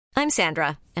I'm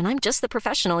Sandra, and I'm just the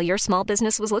professional your small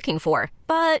business was looking for.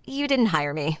 But you didn't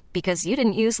hire me because you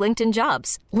didn't use LinkedIn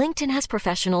Jobs. LinkedIn has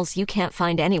professionals you can't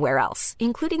find anywhere else,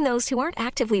 including those who aren't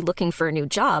actively looking for a new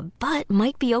job, but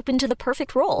might be open to the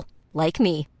perfect role, like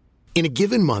me. In a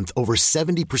given month, over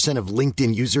 70% of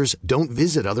LinkedIn users don't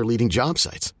visit other leading job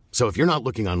sites. So if you're not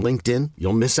looking on LinkedIn,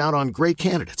 you'll miss out on great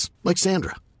candidates like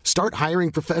Sandra. Start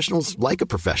hiring professionals like a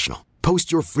professional.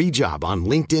 Post your free job on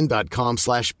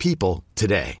linkedin.com/people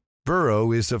today.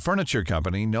 Burrow is a furniture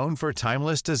company known for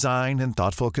timeless design and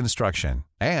thoughtful construction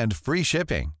and free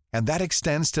shipping, and that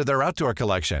extends to their outdoor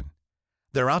collection.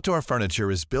 Their outdoor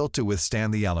furniture is built to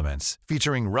withstand the elements,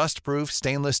 featuring rust-proof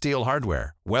stainless steel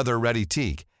hardware, weather-ready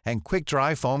teak, and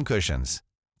quick-dry foam cushions.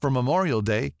 For Memorial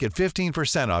Day, get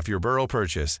 15% off your Burrow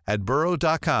purchase at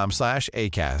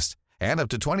burrow.com/ACAST and up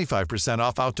to 25%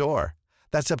 off outdoor.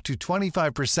 That's up to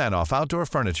 25% off outdoor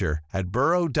furniture at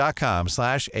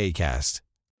burrow.com/ACAST.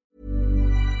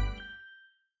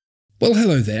 Well,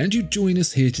 hello there, and you join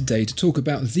us here today to talk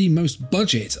about the most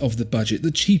budget of the budget,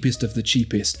 the cheapest of the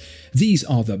cheapest. These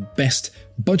are the best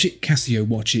budget Casio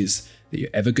watches that you're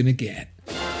ever going to get.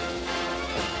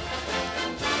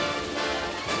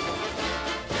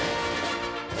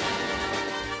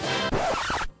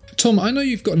 Tom, I know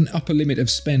you've got an upper limit of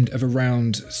spend of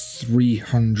around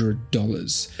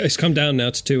 $300. It's come down now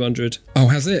to $200. Oh,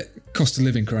 has it? Cost of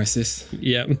living crisis.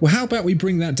 Yeah. Well, how about we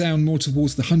bring that down more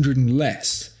towards the 100 and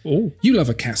less? Oh. You love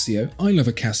a Casio. I love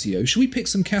a Casio. Should we pick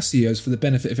some Casios for the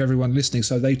benefit of everyone listening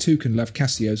so they too can love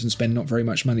Casios and spend not very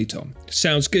much money, Tom?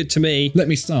 Sounds good to me. Let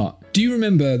me start. Do you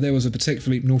remember there was a Patek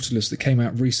Philippe Nautilus that came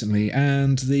out recently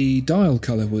and the dial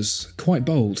colour was quite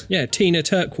bold? Yeah, Tina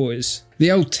turquoise. The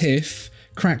old Tiff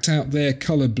cracked out their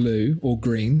colour blue or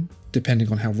green, depending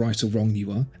on how right or wrong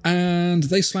you are, and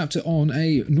they slapped it on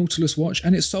a Nautilus watch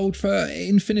and it sold for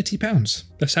infinity pounds.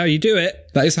 That's how you do it.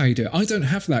 That is how you do it. I don't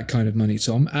have that kind of money,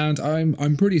 Tom, and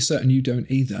I'm pretty certain you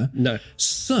don't either. No.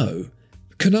 So,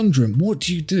 conundrum, what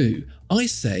do? I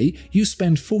say you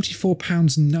spend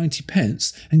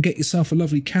 £44.90 and get yourself a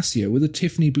lovely Casio with a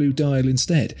Tiffany blue dial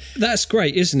instead. That's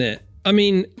great, isn't it? I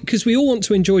mean, because we all want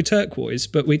to enjoy turquoise,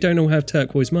 but we don't all have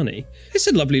turquoise money. It's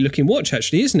a lovely looking watch,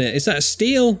 actually, isn't it? Is that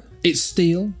steel? It's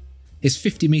steel. It's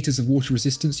 50 metres of water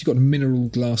resistance. You've got a mineral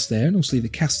glass there, and obviously the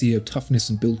Casio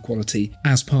toughness and build quality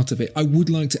as part of it. I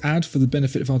would like to add, for the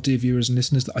benefit of our dear viewers and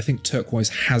listeners, that I think turquoise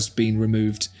has been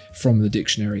removed from the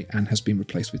dictionary and has been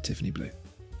replaced with Tiffany blue.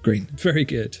 Green. Very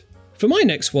good. For my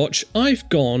next watch, I've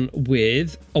gone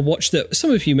with a watch that some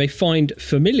of you may find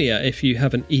familiar if you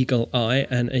have an eagle eye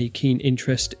and a keen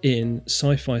interest in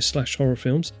sci-fi/horror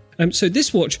films. So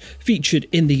this watch featured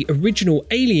in the original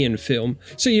Alien film.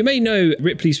 So you may know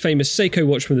Ripley's famous Seiko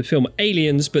watch from the film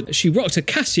Aliens, but she rocked a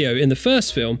Casio in the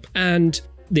first film, and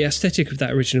the aesthetic of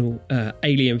that original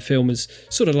Alien film is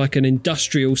sort of like an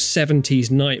industrial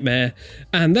 70s nightmare,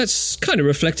 and that's kind of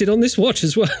reflected on this watch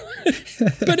as well,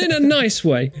 but in a nice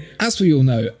way. As we all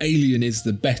know, Alien is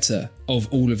the better of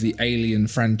all of the Alien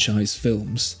franchise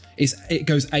films. It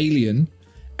goes Alien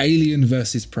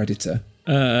versus Predator,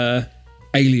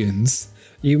 Aliens.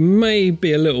 You may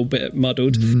be a little bit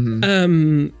muddled.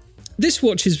 This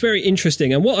watch is very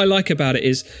interesting, and what I like about it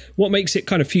is what makes it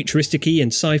kind of futuristic-y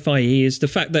and sci-fi-y is the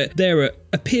fact that there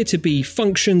appear to be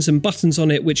functions and buttons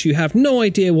on it which you have no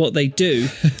idea what they do.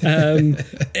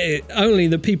 Only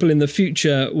the people in the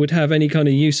future would have any kind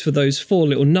of use for those four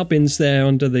little nubbins there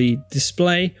under the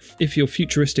display. If you're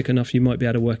futuristic enough, you might be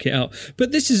able to work it out.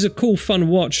 But this is a cool, fun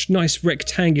watch, nice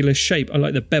rectangular shape. I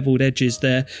like the beveled edges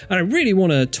there, and I really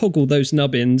want to toggle those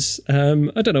nubbins.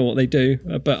 I don't know what they do,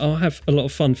 but I'll have a lot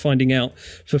of fun finding out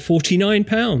for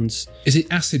 £49. Is it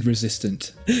acid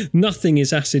resistant? Nothing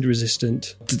is acid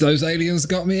resistant. Those aliens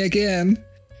got me again.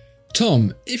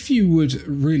 Tom, if you would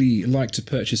really like to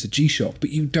purchase a G-Shock,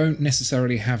 but you don't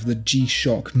necessarily have the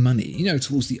G-Shock money,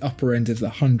 towards the upper end of the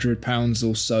 £100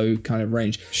 or so kind of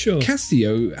range, sure,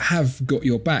 Casio have got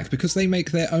your back because they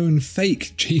make their own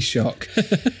fake G-Shock.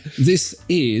 This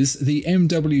is the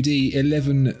MWD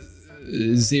 110H8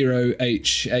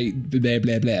 blah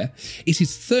blah blah. It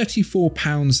is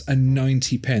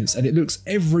 £34.90 and it looks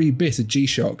every bit a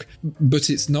G-Shock, but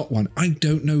it's not one. I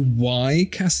don't know why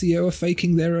Casio are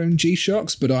faking their own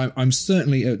G-Shocks, but I'm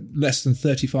certainly at less than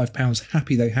 £35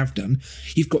 happy they have done.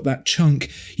 You've got that chunk,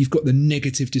 you've got the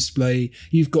negative display,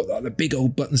 you've got the big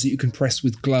old buttons that you can press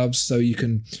with gloves so you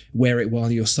can wear it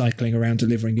while you're cycling around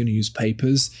delivering your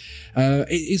newspapers.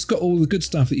 It's got all the good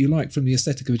stuff that you like from the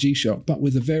aesthetic of a G-Shock, but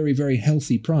with a very, very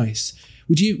healthy price.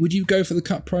 Would you go for the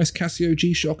cut price Casio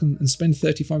G-Shock and spend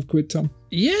 £35, Tom?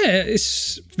 Yeah,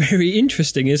 it's very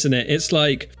interesting, isn't it? It's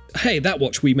like hey, that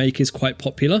watch we make is quite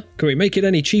popular. Can we make it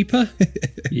any cheaper?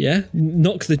 Yeah,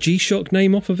 knock the G-Shock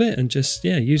name off of it and just,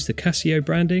 use the Casio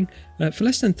branding. For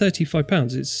less than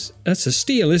 £35, that's a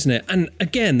steal, isn't it? And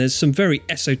again, there's some very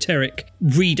esoteric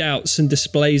readouts and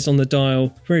displays on the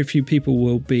dial. Very few people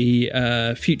will be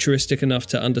futuristic enough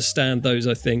to understand those,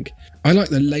 I think. I like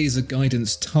the laser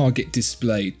guidance target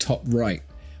display, top right.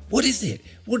 What is it?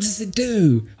 What does it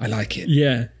do? I like it.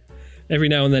 Yeah. Every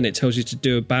now and then it tells you to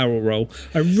do a barrel roll.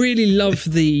 I really love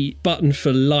the button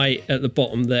for light at the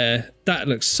bottom there. That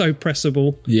looks so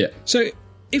pressable. Yeah. So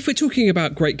if we're talking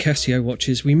about great Casio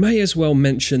watches, we may as well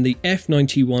mention the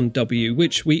F91W,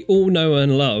 which we all know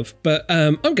and love. But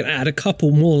I'm going to add a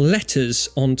couple more letters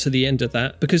onto the end of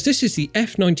that, because this is the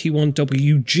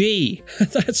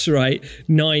F91WG. That's right,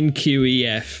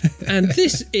 9QEF. And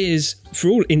this is, for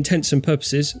all intents and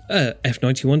purposes,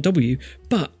 F91W,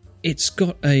 but it's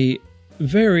got a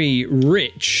very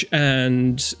rich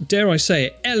and, dare I say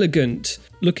it, elegant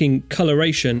looking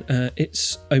coloration.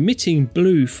 It's omitting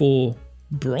blue for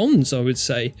bronze, I would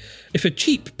say. If a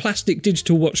cheap plastic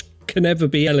digital watch can ever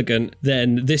be elegant,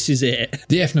 then this is it.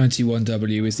 The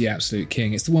F91W is the absolute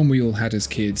king. It's the one we all had as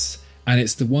kids, and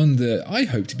it's the one that I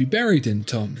hope to be buried in,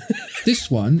 Tom. This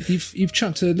one, you've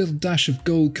chucked a little dash of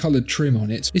gold-coloured trim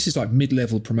on it. This is like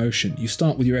mid-level promotion. You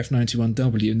start with your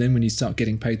F91W, and then when you start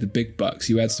getting paid the big bucks,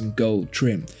 you add some gold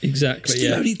trim. Exactly,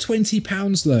 Still only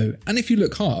 £20 though. And if you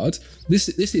look hard, this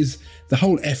is the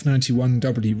whole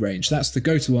F91W range. That's the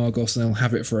go to Argos, and they'll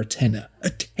have it for a tenner. A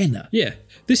tenner. Yeah.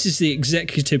 This is the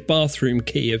executive bathroom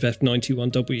key of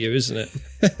F91W, isn't it?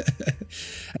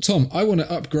 Tom, I want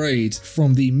to upgrade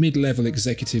from the mid-level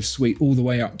executive suite all the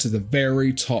way up to the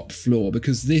very top floor,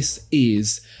 because this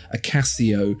is a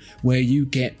Casio where you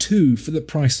get two for the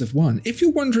price of one. If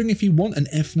you're wondering if you want an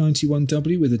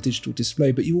F91W with a digital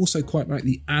display, but you also quite like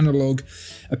the analog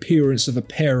appearance of a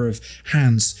pair of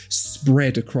hands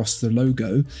spread across the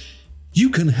logo, you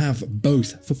can have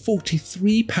both for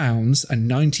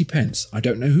 £43.90. I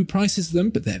don't know who prices them,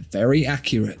 but they're very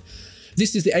accurate.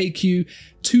 This is the AQ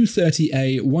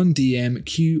 230A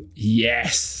 1DM-Q.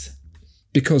 Yes!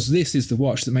 Because this is the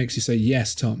watch that makes you say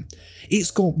yes, Tom.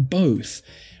 It's got both.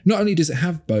 Not only does it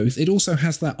have both, it also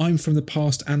has that I'm from the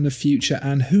past and the future,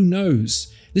 and who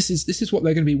knows? This is what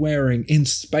they're going to be wearing in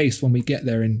space when we get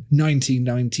there in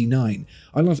 1999.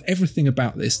 I love everything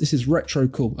about this. This is retro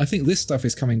cool. I think this stuff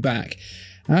is coming back.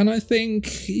 And I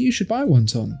think you should buy one,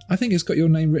 Tom. I think it's got your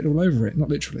name written all over it, not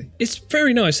literally. It's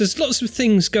very nice. There's lots of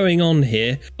things going on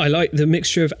here. I like the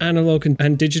mixture of analog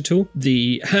and digital.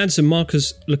 The hands and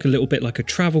markers look a little bit like a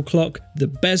travel clock. The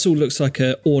bezel looks like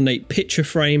an ornate picture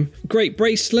frame. Great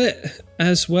bracelet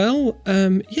as well.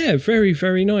 Very,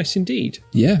 very nice indeed.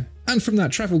 Yeah. And from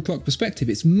that travel clock perspective,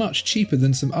 it's much cheaper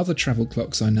than some other travel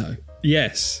clocks I know.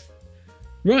 Yes.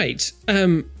 Right.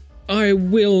 I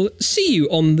will see you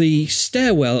on the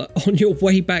stairwell on your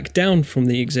way back down from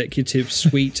the executive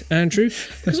suite, Andrew,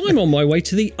 because I'm on my way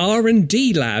to the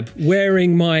R&D lab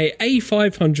wearing my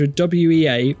A500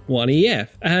 WEA 1EF.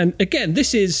 And again,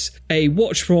 this is a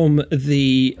watch from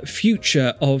the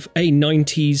future of a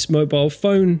 90s mobile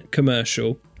phone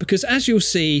commercial, because as you'll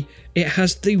see, it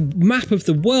has the map of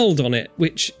the world on it,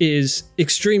 which is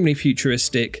extremely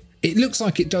futuristic. It looks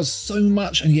like it does so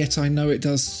much, and yet I know it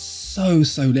does so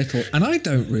little, and I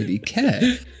don't really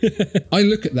care. I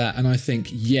look at that and I think,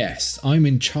 yes, I'm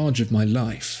in charge of my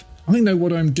life. I know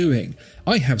what I'm doing.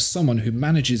 I have someone who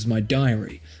manages my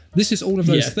diary. This is all of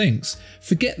those things.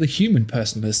 Forget the human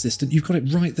personal assistant. You've got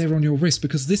it right there on your wrist,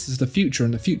 because this is the future,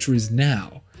 and the future is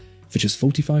now. For just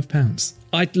 £45.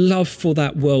 I'd love for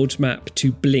that world map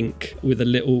to blink with a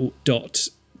little dot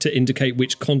to indicate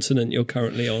which continent you're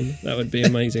currently on. That would be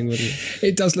amazing, wouldn't it?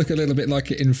 It does look a little bit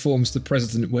like it informs the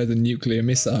president where the nuclear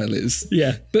missile is.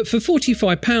 Yeah. But for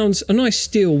 £45, a nice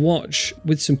steel watch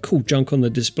with some cool junk on the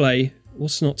display,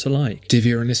 what's not to like? Dear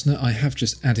viewer and listener, I have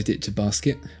just added it to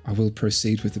basket. I will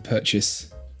proceed with the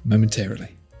purchase momentarily.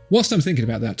 Whilst I'm thinking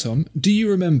about that, Tom, do you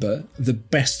remember the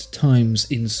best times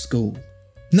in school?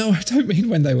 No, I don't mean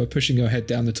when they were pushing your head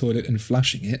down the toilet and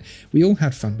flushing it. We all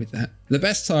had fun with that. The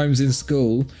best times in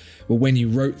school were when you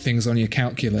wrote things on your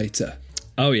calculator.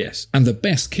 Oh, yes. And the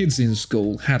best kids in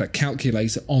school had a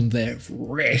calculator on their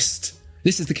wrist.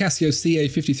 This is the Casio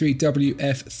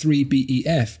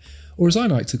CA53WF3BEF, or as I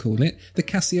like to call it, the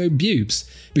Casio Bubes,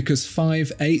 because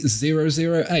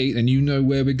 58008, and you know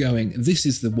where we're going. This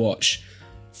is the watch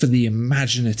for the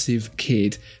imaginative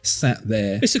kid sat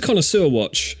there. It's a connoisseur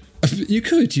watch. You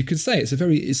could say it's a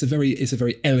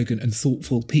very elegant and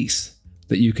thoughtful piece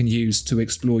that you can use to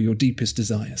explore your deepest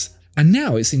desires. And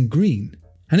now it's in green.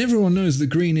 And everyone knows that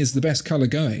green is the best colour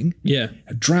going. Yeah.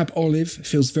 A drab olive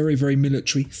feels very, very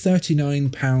military.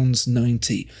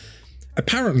 £39.90.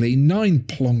 Apparently, 9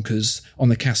 plonkers on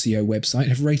the Casio website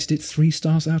have rated it 3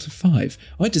 stars out of 5.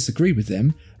 I disagree with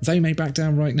them. They may back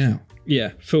down right now.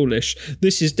 Yeah, foolish.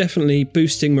 This is definitely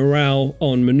boosting morale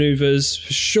on manoeuvres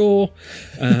for sure,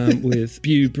 with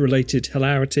bube-related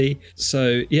hilarity.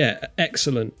 So, yeah,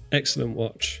 excellent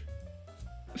watch.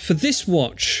 For this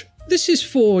watch, this is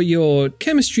for your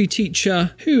chemistry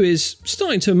teacher who is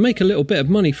starting to make a little bit of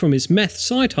money from his meth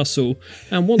side hustle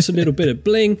and wants a little bit of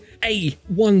bling.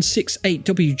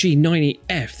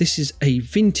 A168WG90F. This is a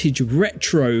vintage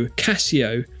retro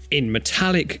Casio in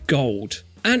metallic gold.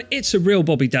 And it's a real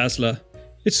Bobby Dazzler.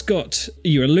 It's got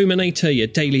your illuminator, your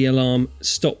daily alarm,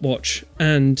 stopwatch,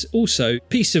 and also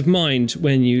peace of mind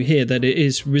when you hear that it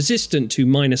is resistant to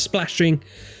minor splashing.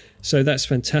 So that's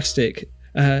fantastic.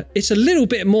 It's a little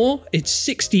bit more. It's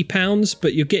 £60,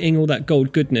 but you're getting all that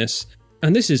gold goodness.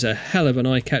 And this is a hell of an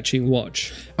eye-catching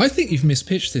watch. I think you've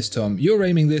mispitched this, Tom. You're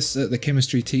aiming this at the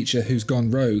chemistry teacher who's gone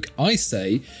rogue. I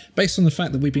say, based on the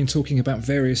fact that we've been talking about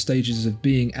various stages of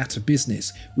being at a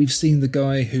business, we've seen the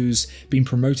guy who's been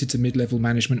promoted to mid-level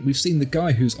management, we've seen the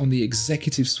guy who's on the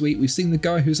executive suite, we've seen the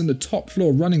guy who's on the top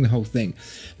floor running the whole thing.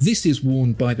 This is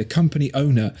worn by the company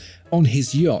owner on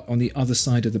his yacht on the other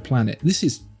side of the planet. This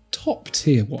is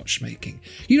top-tier watchmaking.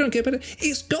 You don't get better.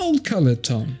 It's gold-coloured,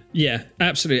 Tom. Yeah,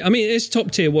 absolutely. I mean, it's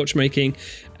top-tier watchmaking.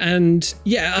 And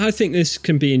yeah, I think this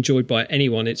can be enjoyed by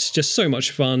anyone. It's just so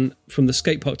much fun. From the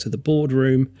skate park to the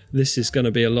boardroom, this is going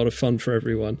to be a lot of fun for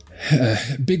everyone.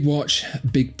 Big watch,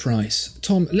 big price.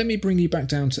 Tom, let me bring you back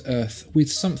down to earth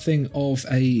with something of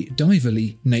a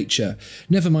diverly nature.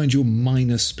 Never mind your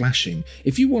minor splashing.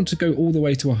 If you want to go all the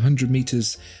way to 100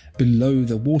 metres below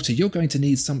the water, you're going to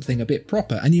need something a bit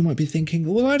proper, and you might be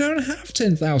thinking, well, I don't have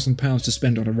 £10,000 to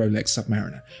spend on a Rolex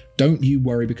Submariner. Don't you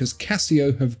worry, because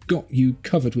Casio have got you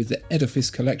covered with the Edifice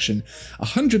collection.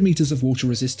 100 metres of water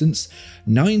resistance,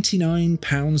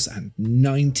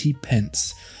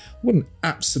 £99.90. What an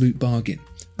absolute bargain.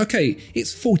 Okay,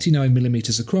 it's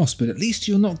 49mm across, but at least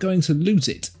you're not going to lose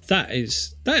it.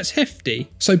 That's hefty.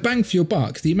 So bang for your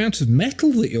buck, the amount of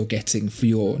metal that you're getting for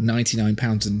your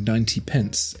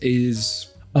 £99.90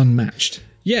 is unmatched.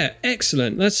 Yeah,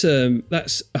 excellent. That's a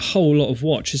whole lot of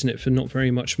watch, isn't it, for not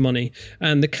very much money.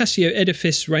 And the Casio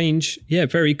Edifice range, yeah,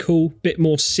 very cool. Bit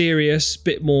more serious,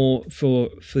 bit more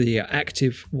for the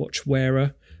active watch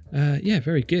wearer. Yeah,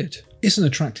 very good. It's an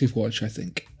attractive watch, I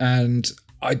think, and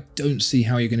I don't see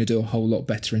how you're going to do a whole lot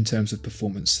better in terms of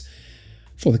performance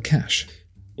for the cash.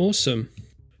 Awesome.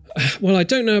 Well, I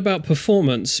don't know about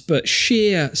performance, but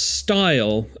sheer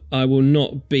style, I will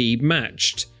not be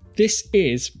matched. This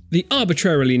is the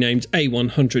arbitrarily named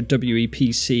A100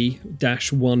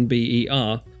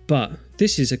 WEPC-1BER, but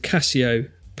this is a Casio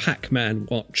Pac-Man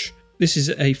watch. This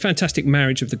is a fantastic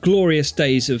marriage of the glorious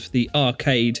days of the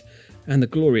arcade and the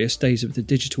glorious days of the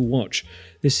digital watch.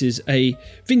 This is a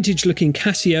vintage-looking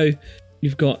Casio.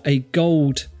 You've got a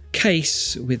gold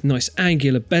case with nice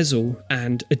angular bezel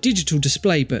and a digital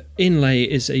display, but inlay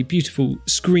is a beautiful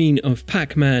screen of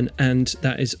Pac-Man, and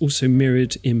that is also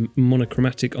mirrored in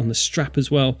monochromatic on the strap as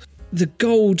well. The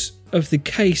gold of the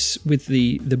case with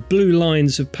the blue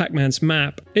lines of Pac-Man's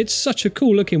map, it's such a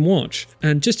cool looking watch.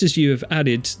 And just as you have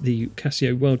added the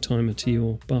Casio World Timer to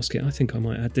your basket, I think I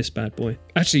might add this bad boy.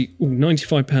 Actually,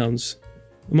 £95.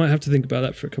 I might have to think about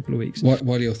that for a couple of weeks.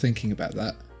 While you're thinking about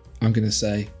that, I'm going to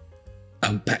say,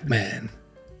 I'm Pac-Man.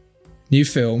 New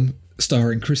film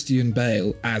starring Christian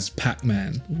Bale as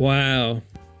Pac-Man. Wow.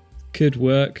 Good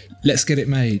work. Let's get it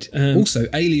made. Also,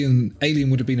 Alien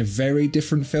would have been a very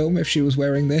different film if she was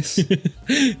wearing this.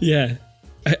 Yeah.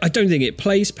 I don't think it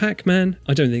plays Pac-Man.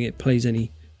 I don't think it plays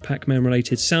any Pac-Man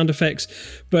related sound effects.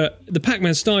 But the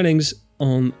Pac-Man stylings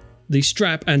on the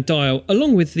strap and dial,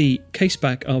 along with the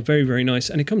caseback, are very, very nice.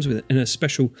 And it comes with in a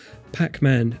special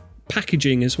Pac-Man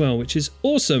packaging as well, which is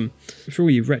awesome. For all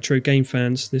you retro game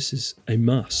fans, this is a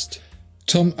must.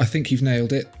 Tom, I think you've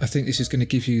nailed it. I think this is going to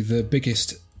give you the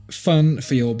biggest fun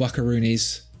for your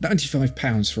buckaroonies.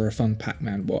 £95 for a fun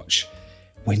Pac-Man watch.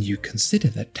 When you consider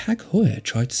that Tag Heuer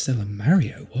tried to sell a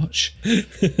Mario watch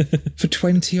for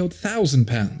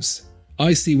 £20,000.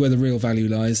 I see where the real value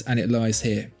lies, and it lies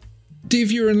here. Dear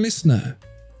viewer and listener,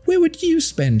 where would you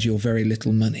spend your very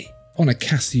little money on a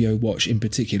Casio watch in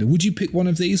particular? Would you pick one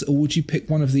of these, or would you pick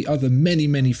one of the other many,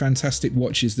 many fantastic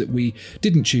watches that we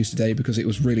didn't choose today because it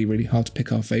was really, really hard to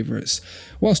pick our favourites?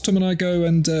 Whilst Tom and I go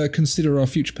and consider our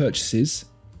future purchases,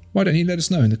 why don't you let us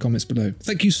know in the comments below?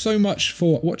 Thank you so much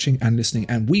for watching and listening,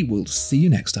 and we will see you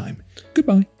next time.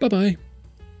 Goodbye. Bye-bye.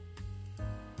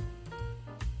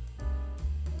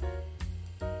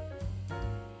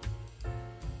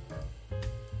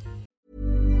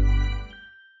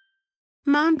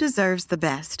 Mom deserves the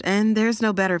best, and there's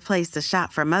no better place to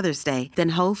shop for Mother's Day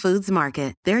than Whole Foods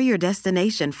Market. They're your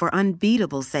destination for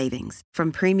unbeatable savings,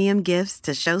 from premium gifts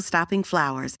to show-stopping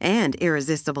flowers and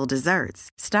irresistible desserts.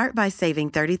 Start by saving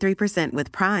 33%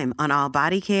 with Prime on all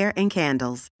body care and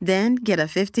candles. Then get a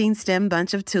 15-stem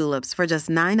bunch of tulips for just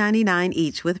 $9.99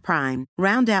 each with Prime.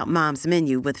 Round out Mom's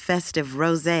menu with festive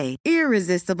rosé,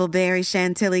 irresistible berry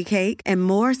chantilly cake, and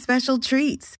more special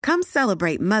treats. Come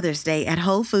celebrate Mother's Day at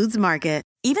Whole Foods Market.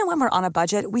 Even when we're on a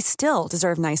budget, we still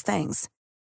deserve nice things.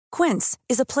 Quince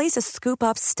is a place to scoop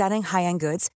up stunning high-end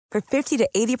goods for 50 to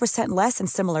 80% less than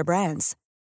similar brands.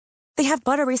 They have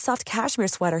buttery soft cashmere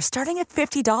sweaters starting at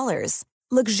 $50,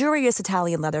 luxurious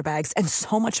Italian leather bags, and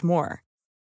so much more.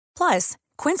 Plus,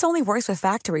 Quince only works with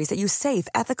factories that use safe,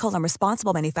 ethical, and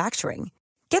responsible manufacturing.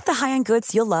 Get the high-end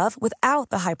goods you'll love without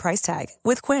the high price tag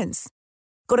with Quince.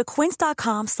 Go to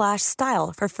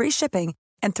quince.com/style for free shipping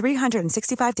and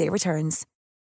 365-day returns.